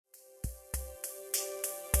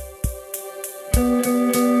Moot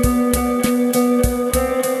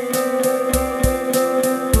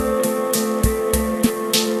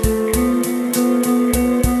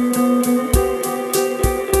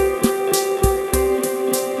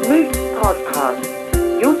podcast,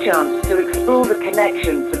 your chance to explore the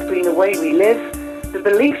connections between the way we live, the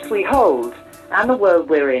beliefs we hold, and the world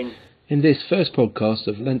we're in. In this first podcast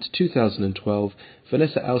of Lent 2012,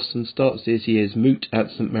 Vanessa Elston starts this year's Moot at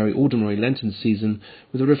St Mary Aldermary Lentern season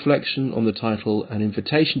with a reflection on the title An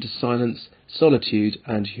Invitation to Silence, Solitude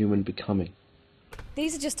and Human Becoming.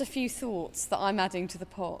 These are just a few thoughts that I'm adding to the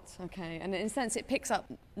pot, okay? And in a sense it picks up,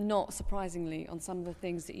 not surprisingly, on some of the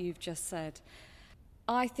things that you've just said.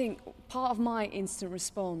 I think part of my instant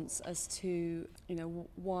response as to,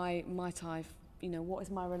 why might I, what is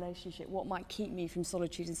my relationship, what might keep me from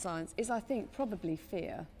solitude and silence, is I think probably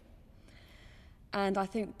fear. And I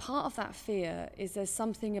think part of that fear is there's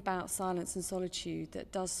something about silence and solitude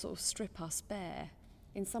that does sort of strip us bare.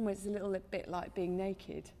 In some ways it's a little bit like being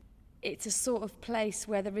naked. It's a sort of place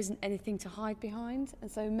where there isn't anything to hide behind.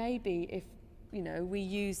 And so maybe if, we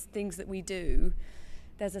use things that we do,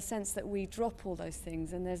 there's a sense that we drop all those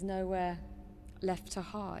things and there's nowhere left to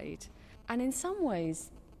hide. And in some ways,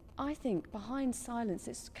 I think behind silence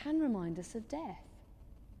it can remind us of death.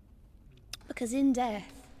 Because in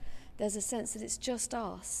death, there's a sense that it's just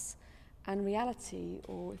us and reality,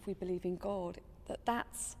 or if we believe in God,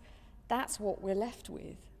 that's what we're left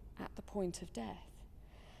with at the point of death.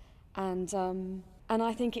 And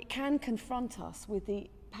I think it can confront us with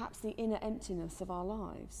perhaps the inner emptiness of our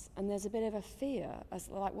lives. And there's a bit of a fear as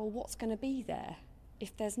like, well, what's going to be there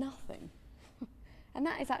if there's nothing? And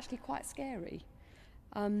that is actually quite scary.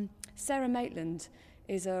 Sarah Maitland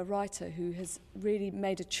is a writer who has really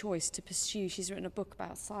made a choice to pursue. She's written a book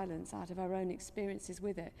about silence out of her own experiences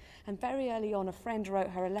with it. And very early on, a friend wrote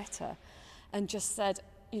her a letter and just said,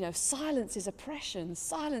 silence is oppression.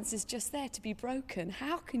 Silence is just there to be broken.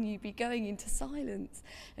 How can you be going into silence?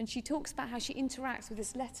 And she talks about how she interacts with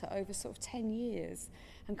this letter over sort of 10 years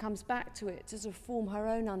and comes back to it to sort of form her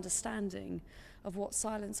own understanding of what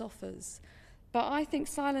silence offers. But I think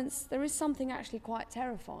silence, there is something actually quite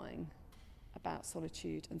terrifying about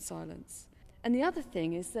solitude and silence. And the other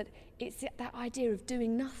thing is that it's that idea of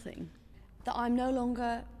doing nothing, that I'm no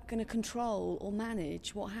longer going to control or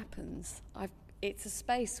manage what happens. It's a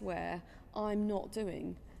space where I'm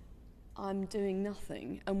doing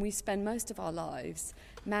nothing, and we spend most of our lives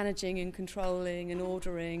managing and controlling and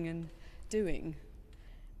ordering and doing.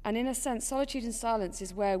 And in a sense, solitude and silence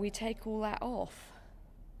is where we take all that off,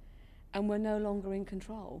 and we're no longer in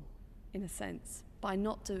control, in a sense, by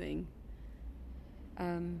not doing.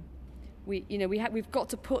 We've got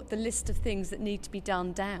to put the list of things that need to be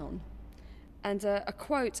done down. And a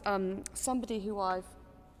quote, somebody who I've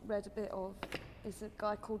read a bit of, is a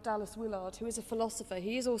guy called Dallas Willard, who is a philosopher.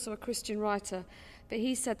 He is also a Christian writer, but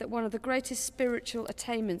he said that one of the greatest spiritual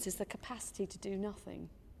attainments is the capacity to do nothing.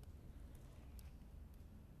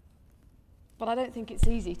 But I don't think it's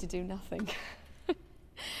easy to do nothing.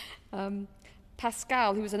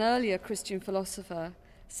 Pascal, who was an earlier Christian philosopher,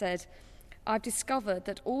 said, I've discovered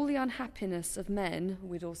that all the unhappiness of men,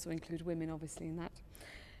 we'd also include women obviously in that,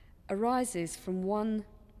 arises from one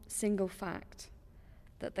single fact,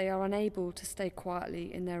 that they are unable to stay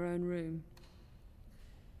quietly in their own room.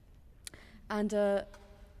 And a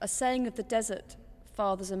saying of the desert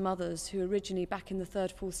fathers and mothers who originally back in the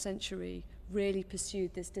 3rd, 4th century really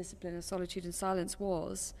pursued this discipline of solitude and silence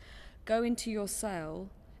was, go,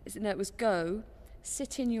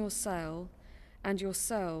 sit in your cell, and your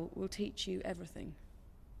cell will teach you everything.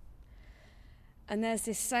 And there's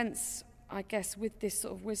this sense, I guess, with this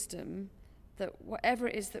sort of wisdom, that whatever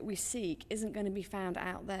it is that we seek isn't going to be found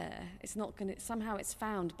out there. Somehow it's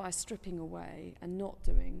found by stripping away and not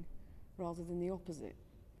doing, rather than the opposite.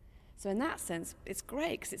 So in that sense, it's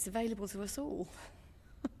great because it's available to us all,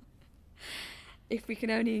 if we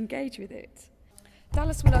can only engage with it.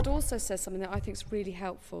 Dallas Willard also says something that I think is really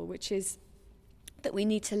helpful, which is that we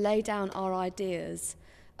need to lay down our ideas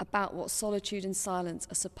about what solitude and silence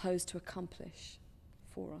are supposed to accomplish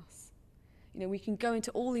for us. We can go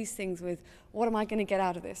into all these things with, what am I going to get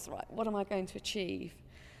out of this, right? What am I going to achieve?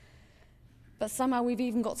 But somehow we've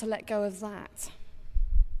even got to let go of that,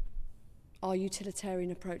 our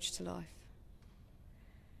utilitarian approach to life.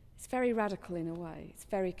 It's very radical in a way. It's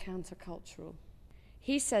very countercultural.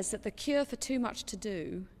 He says that the cure for too much to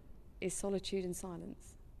do is solitude and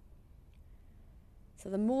silence. So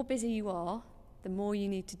the more busy you are, the more you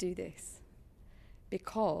need to do this,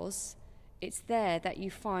 because it's there that you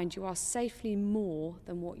find you are safely more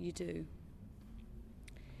than what you do.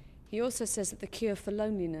 He also says that the cure for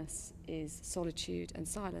loneliness is solitude and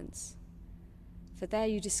silence. for there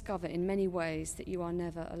you discover in many ways that you are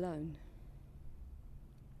never alone.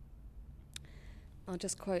 I'll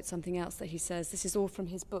just quote something else that he says. This is all from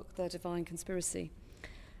his book, The Divine Conspiracy.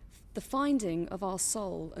 The finding of our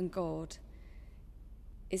soul and God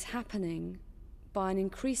is happening by an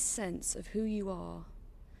increased sense of who you are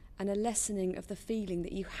and a lessening of the feeling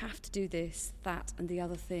that you have to do this, that, and the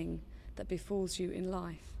other thing that befalls you in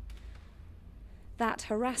life. That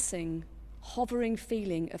harassing, hovering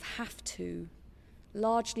feeling of have to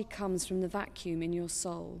largely comes from the vacuum in your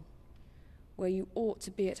soul, where you ought to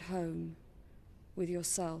be at home with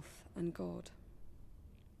yourself and God.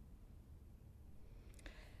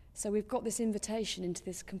 So we've got this invitation into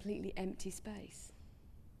this completely empty space.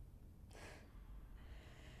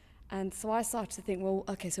 And so I started to think, well,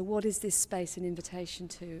 okay, so what is this space an invitation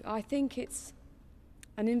to? I think it's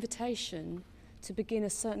an invitation to begin a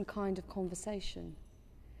certain kind of conversation.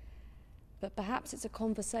 But perhaps it's a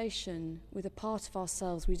conversation with a part of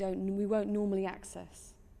ourselves we won't normally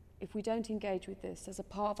access. If we don't engage with this, there's a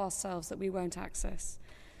part of ourselves that we won't access.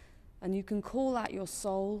 And you can call that your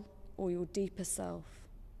soul or your deeper self.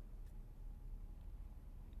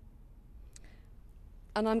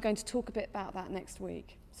 And I'm going to talk a bit about that next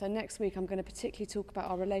week. So next week I'm going to particularly talk about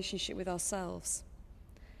our relationship with ourselves.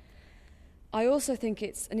 I also think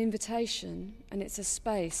it's an invitation and it's a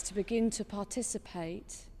space to begin to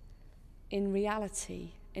participate in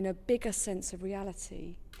reality, in a bigger sense of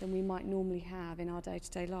reality than we might normally have in our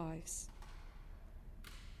day-to-day lives.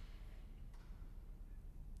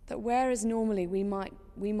 That whereas normally we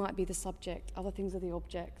might be the subject, other things are the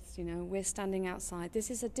objects, we're standing outside. This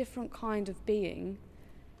is a different kind of being,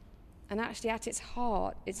 and actually at its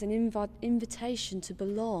heart, it's an invitation to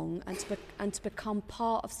belong and to become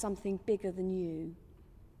part of something bigger than you,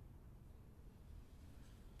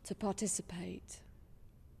 to participate,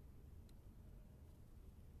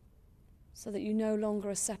 so that you no longer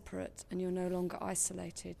are separate and you're no longer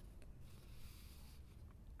isolated.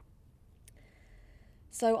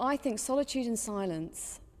 So I think solitude and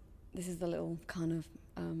silence, this is the little kind of,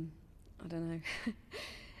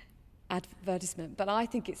 advertisement, but I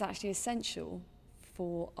think it's actually essential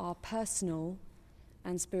for our personal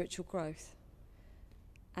and spiritual growth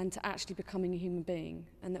and to actually becoming a human being,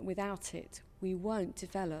 and that without it, we won't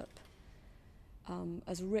develop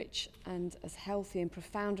as rich and as healthy and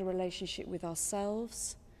profound a relationship with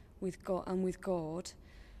ourselves, with God, and with God,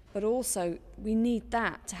 but also we need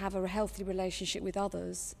that to have a healthy relationship with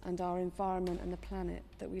others and our environment and the planet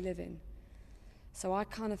that we live in. So I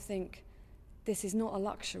kind of think this is not a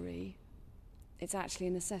luxury, it's actually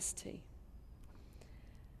a necessity.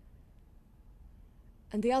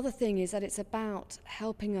 And the other thing is that it's about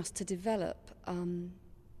helping us to develop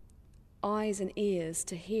eyes and ears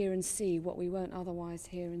to hear and see what we won't otherwise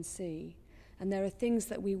hear and see. And there are things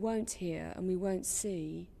that we won't hear and we won't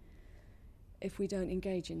see if we don't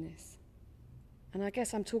engage in this. And I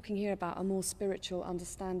guess I'm talking here about a more spiritual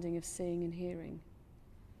understanding of seeing and hearing,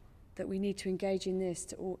 that we need to engage in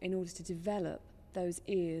this in order to develop those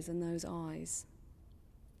ears and those eyes.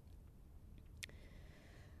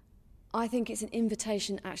 I think it's an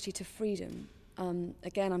invitation actually to freedom.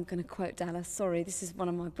 Again, I'm going to quote Dallas. Sorry, this is one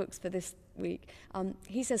of my books for this week.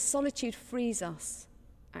 He says, solitude frees us,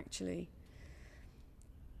 actually.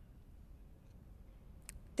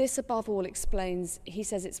 This, above all, explains, he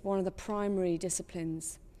says it's one of the primary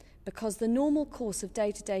disciplines, because the normal course of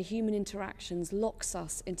day-to-day human interactions locks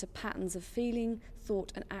us into patterns of feeling,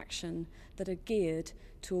 thought, and action that are geared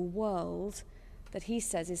to a world that he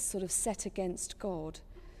says is sort of set against God.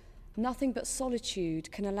 Nothing but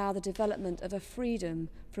solitude can allow the development of a freedom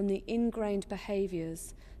from the ingrained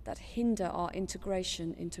behaviours that hinder our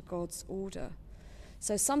integration into God's order.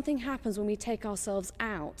 So something happens when we take ourselves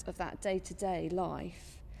out of that day-to-day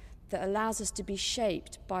life that allows us to be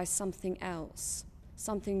shaped by something else,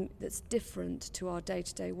 something that's different to our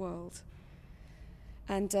day-to-day world.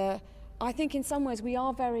 And I think in some ways we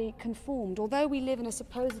are very conformed. Although we live in a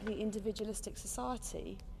supposedly individualistic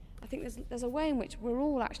society, I think there's a way in which we're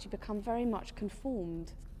all actually become very much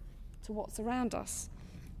conformed to what's around us.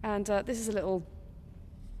 And this is a little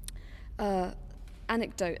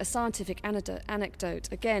anecdote, a scientific anecdote,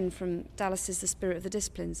 again from Dallas's The Spirit of the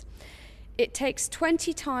Disciplines. It takes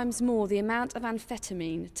 20 times more the amount of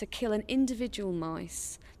amphetamine to kill an individual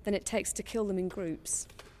mice than it takes to kill them in groups.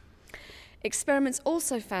 Experiments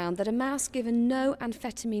also found that a mouse given no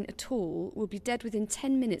amphetamine at all will be dead within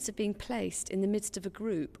 10 minutes of being placed in the midst of a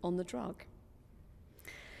group on the drug.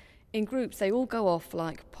 In groups, they all go off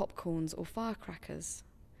like popcorns or firecrackers.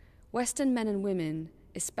 Western men and women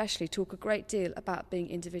especially talk a great deal about being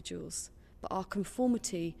individuals, but our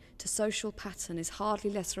conformity to social pattern is hardly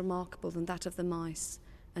less remarkable than that of the mice,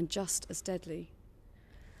 and just as deadly.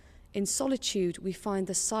 In solitude, we find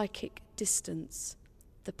the psychic distance,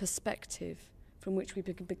 the perspective from which we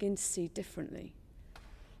begin to see differently.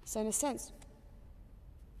 So in a sense,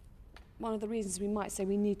 one of the reasons we might say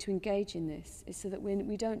we need to engage in this is so that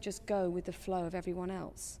we don't just go with the flow of everyone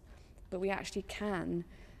else, but we actually can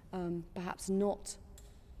perhaps not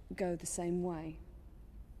go the same way.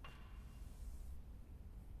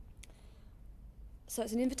 So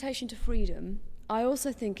it's an invitation to freedom. I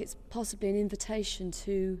also think it's possibly an invitation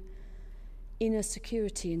to inner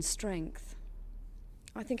security and strength.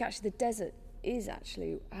 I think actually the desert is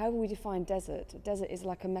actually, however we define desert, a desert is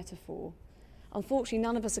like a metaphor. Unfortunately,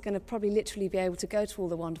 none of us are going to probably literally be able to go to all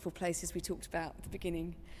the wonderful places we talked about at the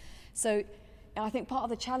beginning. So I think part of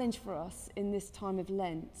the challenge for us in this time of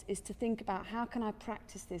Lent is to think about how can I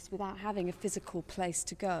practice this without having a physical place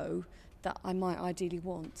to go that I might ideally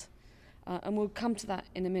want. And we'll come to that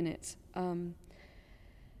in a minute.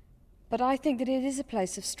 But I think that it is a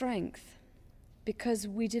place of strength because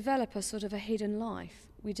we develop a sort of a hidden life.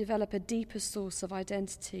 We develop a deeper source of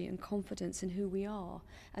identity and confidence in who we are.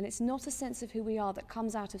 And it's not a sense of who we are that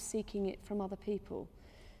comes out of seeking it from other people.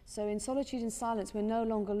 So in solitude and silence, we're no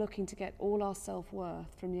longer looking to get all our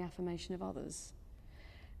self-worth from the affirmation of others.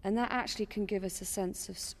 And that actually can give us a sense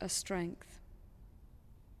of a strength.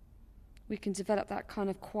 We can develop that kind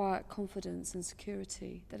of quiet confidence and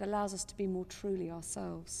security that allows us to be more truly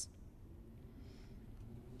ourselves.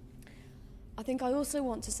 I think I also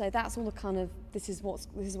want to say that's all the kind of this is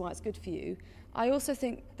why it's good for you. I also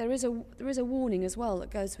think there is a warning as well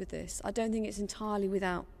that goes with this. I don't think it's entirely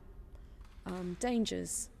without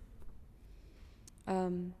dangers.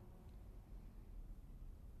 And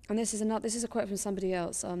this is a quote from somebody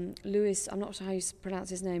else, Louis, I'm not sure how you pronounce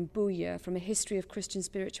his name, Bourgeault, from A History of Christian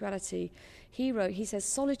Spirituality. He says,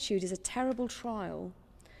 solitude is a terrible trial,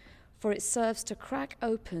 for it serves to crack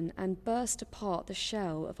open and burst apart the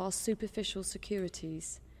shell of our superficial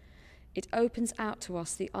securities. It opens out to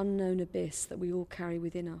us the unknown abyss that we all carry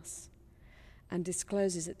within us, and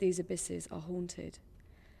discloses that these abysses are haunted.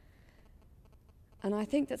 And I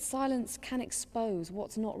think that silence can expose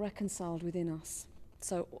what's not reconciled within us.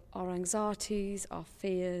 So our anxieties, our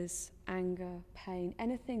fears, anger, pain,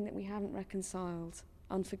 anything that we haven't reconciled,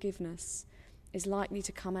 unforgiveness, is likely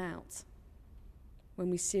to come out when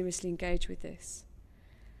we seriously engage with this.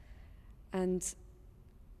 And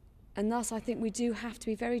thus I think we do have to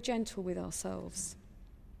be very gentle with ourselves.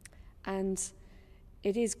 And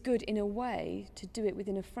it is good in a way to do it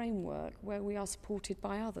within a framework where we are supported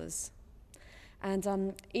by others.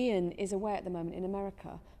 And Ian is away at the moment in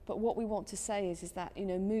America, but what we want to say is that,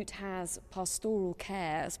 Moot has pastoral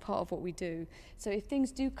care as part of what we do. So if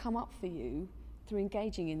things do come up for you through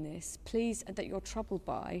engaging in this, please, that you're troubled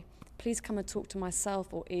by, please come and talk to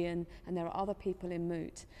myself or Ian, and there are other people in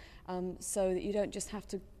Moot, so that you don't just have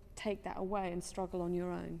to take that away and struggle on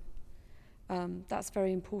your own. That's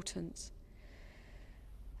very important.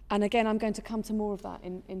 And again, I'm going to come to more of that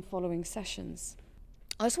in following sessions.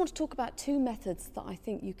 I just want to talk about two methods that I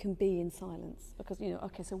think you can be in silence. Because,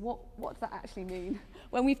 so what does that actually mean?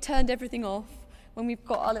 When we've turned everything off, when we've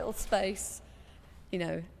got our little space,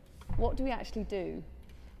 what do we actually do?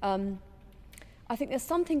 I think there's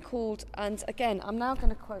something called, and again, I'm now going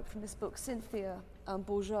to quote from this book, Cynthia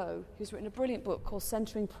Bourgeault, who's written a brilliant book called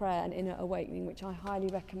Centering Prayer and Inner Awakening, which I highly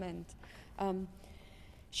recommend.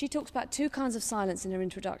 She talks about two kinds of silence in her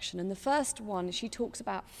introduction, and the first one, she talks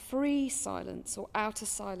about free silence or outer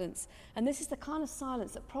silence, and this is the kind of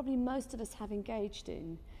silence that probably most of us have engaged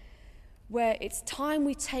in, where it's time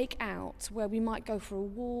we take out, where we might go for a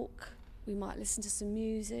walk, we might listen to some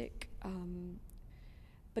music,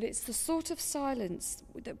 but it's the sort of silence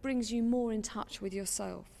that brings you more in touch with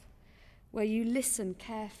yourself, where you listen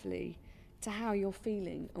carefully to how you're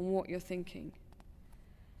feeling and what you're thinking.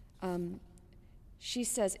 She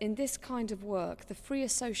says, in this kind of work, the free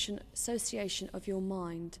association of your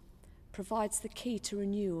mind provides the key to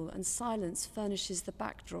renewal, and silence furnishes the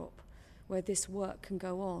backdrop where this work can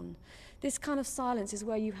go on. This kind of silence is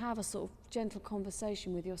where you have a sort of gentle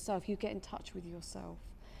conversation with yourself, you get in touch with yourself.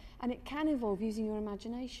 And it can involve using your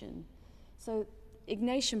imagination. So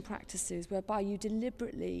Ignatian practices whereby you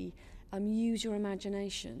deliberately use your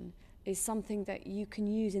imagination is something that you can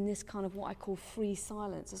use in this kind of what I call free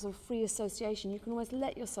silence, a sort of free association. You can always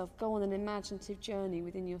let yourself go on an imaginative journey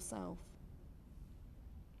within yourself.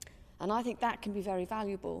 And I think that can be very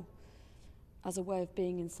valuable as a way of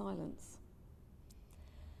being in silence.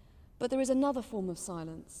 But there is another form of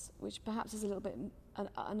silence, which perhaps is a little bit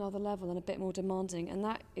another level and a bit more demanding, and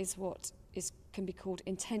that is what is can be called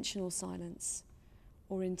intentional silence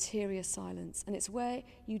or interior silence, and it's where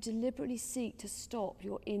you deliberately seek to stop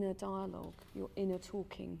your inner dialogue, your inner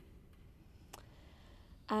talking.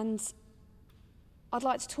 And I'd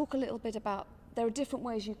like to talk a little bit about, there are different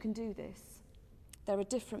ways you can do this. There are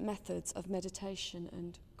different methods of meditation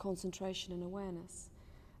and concentration and awareness.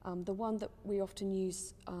 The one that we often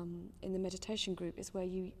use in the meditation group is where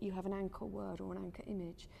you have an anchor word or an anchor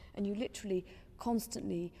image, and you literally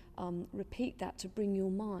constantly repeat that to bring your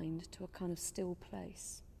mind to a kind of still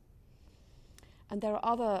place. And there are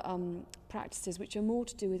other practices which are more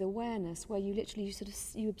to do with awareness, where you literally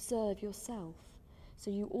you observe yourself. So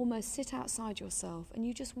you almost sit outside yourself and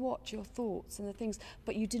you just watch your thoughts and the things,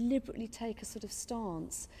 but you deliberately take a sort of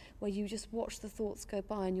stance where you just watch the thoughts go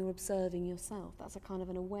by and you're observing yourself. That's a kind of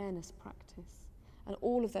an awareness practice. And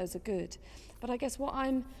all of those are good. But I guess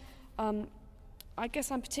I'm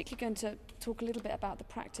particularly going to talk a little bit about the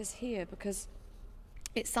practice here, because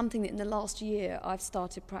it's something that in the last year I've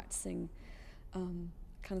started practicing, kind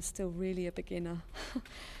of still really a beginner.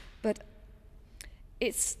 But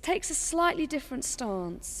it takes a slightly different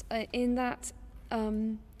stance in that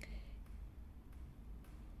I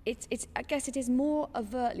guess it is more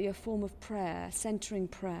overtly a form of prayer, centering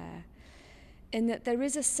prayer, in that there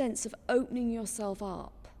is a sense of opening yourself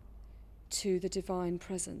up to the divine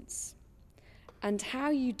presence. And how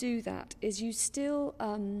you do that is you choose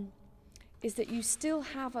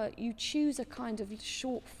a kind of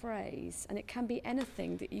short phrase, and it can be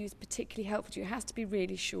anything that is particularly helpful to you. It has to be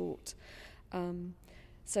really short.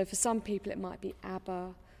 So for some people it might be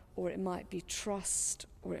Abba, or it might be trust,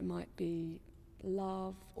 or it might be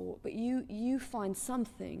love, but you find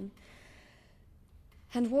something.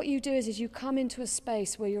 And what you do is you come into a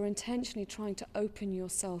space where you're intentionally trying to open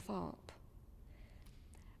yourself up.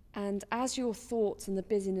 And as your thoughts and the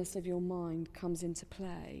busyness of your mind comes into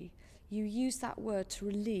play, you use that word to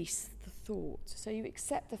release the thought. So you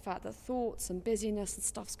accept the fact that thoughts and busyness and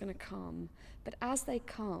stuff's going to come, but as they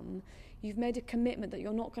come, you've made a commitment that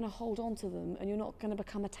you're not going to hold on to them, and you're not going to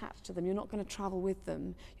become attached to them, you're not going to travel with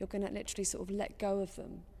them, you're going to literally sort of let go of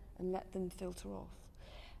them and let them filter off.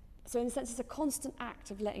 So in a sense, it's a constant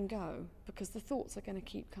act of letting go, because the thoughts are going to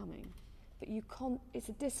keep coming. But it's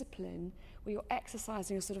a discipline where you're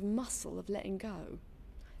exercising a sort of muscle of letting go,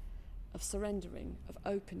 of surrendering, of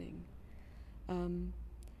opening.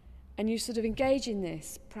 And you sort of engage in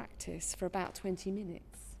this practice for about 20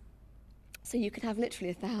 minutes. So you can have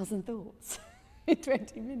literally 1,000 thoughts in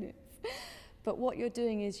 20 minutes. But what you're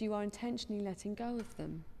doing is you are intentionally letting go of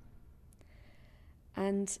them.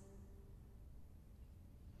 And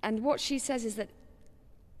what she says is that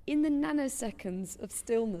in the nanoseconds of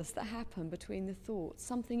stillness that happen between the thoughts,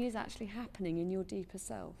 something is actually happening in your deeper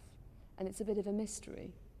self. And it's a bit of a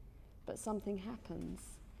mystery. But something happens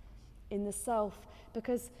in the self,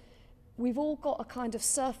 because we've all got a kind of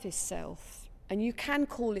surface self, and you can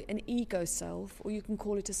call it an ego self, or you can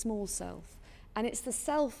call it a small self. And it's the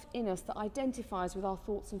self in us that identifies with our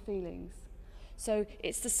thoughts and feelings. So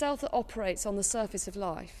it's the self that operates on the surface of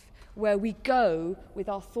life, where we go with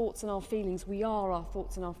our thoughts and our feelings. We are our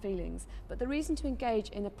thoughts and our feelings. But the reason to engage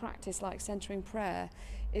in a practice like centering prayer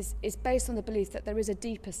is based on the belief that there is a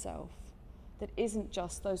deeper self that isn't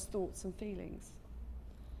just those thoughts and feelings.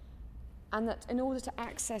 And that in order to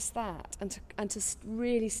access that and to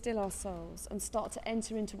really still ourselves and start to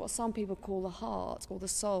enter into what some people call the heart or the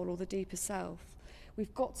soul or the deeper self,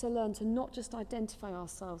 we've got to learn to not just identify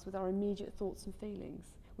ourselves with our immediate thoughts and feelings.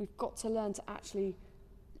 We've got to learn to actually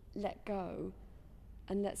let go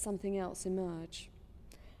and let something else emerge.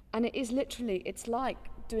 And it is literally, it's like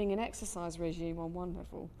doing an exercise regime on one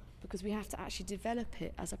level, because we have to actually develop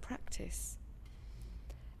it as a practice.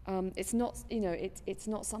 It's not, it's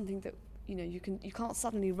not something that, you can't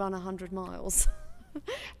suddenly run 100 miles.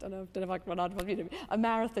 don't know if I can run 100 miles. A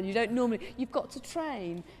marathon, you've got to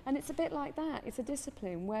train. And it's a bit like that. It's a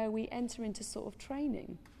discipline where we enter into sort of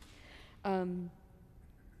training.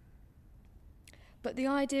 But the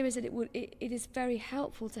idea is that it is very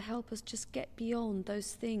helpful to help us just get beyond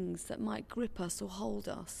those things that might grip us or hold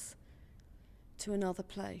us to another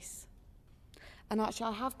place. And actually,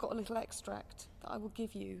 I have got a little extract that I will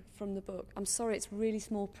give you from the book. I'm sorry, it's really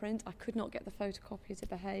small print. I could not get the photocopier to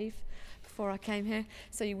behave before I came here,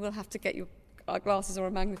 so you will have to get your glasses or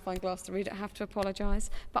a magnifying glass to read it. I have to apologise.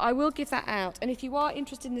 But I will give that out. And if you are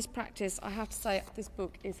interested in this practice, I have to say this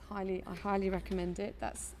book is I highly recommend it.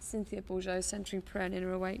 That's Cynthia Bourgeault, Centering Prayer and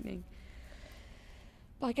Inner Awakening.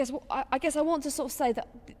 But I guess I want to sort of say that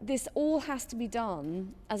this all has to be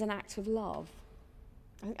done as an act of love.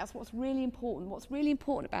 I think that's what's really important. What's really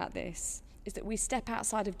important about this is that we step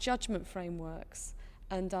outside of judgment frameworks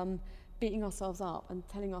and beating ourselves up and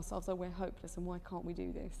telling ourselves, oh, we're hopeless and why can't we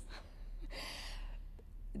do this?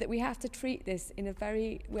 That we have to treat this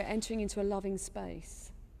we're entering into a loving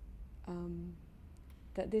space.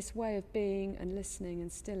 That this way of being and listening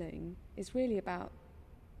and stilling is really about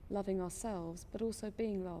loving ourselves, but also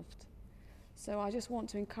being loved. So I just want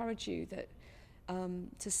to encourage you that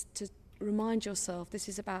to remind yourself this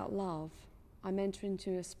is about love. I'm entering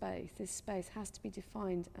into a space. This space has to be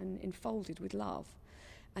defined and enfolded with love.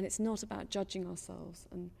 And it's not about judging ourselves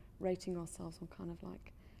and rating ourselves on kind of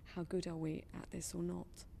like, how good are we at this or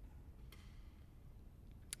not?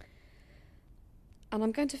 And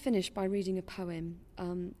I'm going to finish by reading a poem,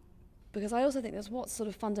 because I also think that's what's sort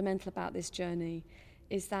of fundamental about this journey,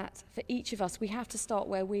 is that for each of us, we have to start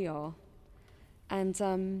where we are. And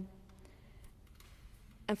for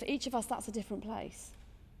each of us, that's a different place.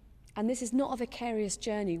 And this is not a vicarious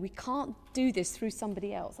journey. We can't do this through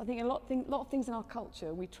somebody else. I think a lot of things in our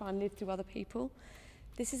culture, we try and live through other people.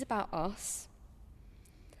 This is about us,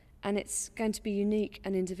 and it's going to be unique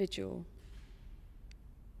and individual.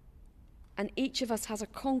 And each of us has a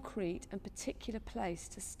concrete and particular place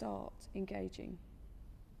to start engaging.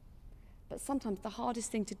 But sometimes the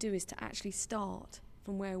hardest thing to do is to actually start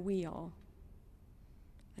from where we are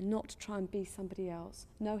and not to try and be somebody else.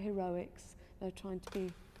 No heroics, no trying to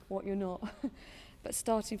be what you're not, but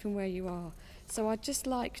starting from where you are. So I'd just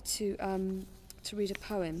like to read a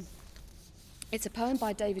poem. It's a poem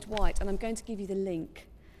by David White, and I'm going to give you the link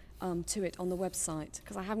to it on the website,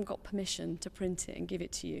 because I haven't got permission to print it and give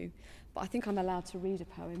it to you, but I think I'm allowed to read a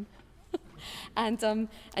poem. and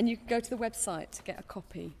you can go to the website to get a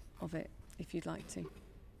copy of it if you'd like to.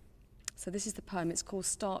 So this is the poem. It's called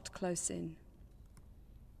Start Close In.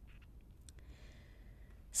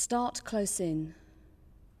 Start close in.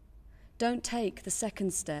 Don't take the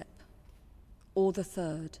second step or the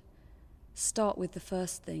third. Start with the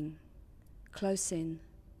first thing, close in,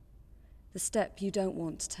 the step you don't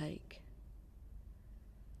want to take.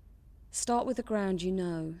 Start with the ground you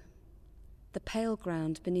know, the pale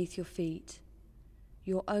ground beneath your feet,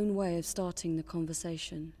 your own way of starting the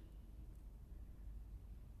conversation.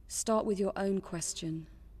 Start with your own question.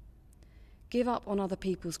 Give up on other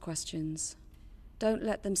people's questions. Don't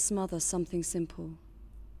let them smother something simple.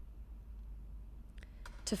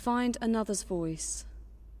 To find another's voice,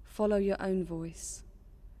 follow your own voice.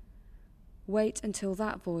 Wait until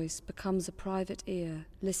that voice becomes a private ear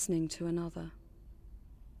listening to another.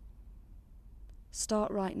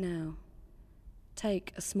 Start right now.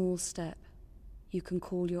 Take a small step you can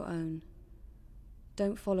call your own.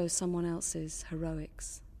 Don't follow someone else's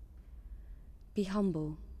heroics. Be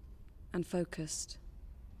humble and focused.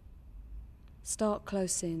 Start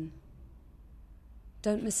close in.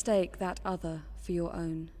 Don't mistake that other for your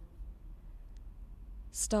own.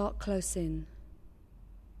 Start close in.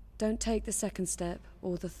 Don't take the second step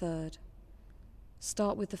or the third.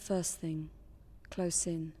 Start with the first thing, close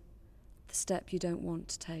in, the step you don't want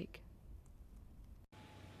to take.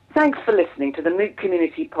 Thanks for listening to the Moot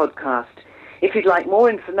Community Podcast. If you'd like more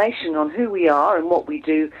information on who we are and what we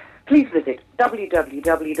do, please visit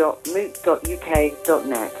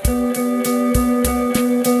www.moot.uk.net.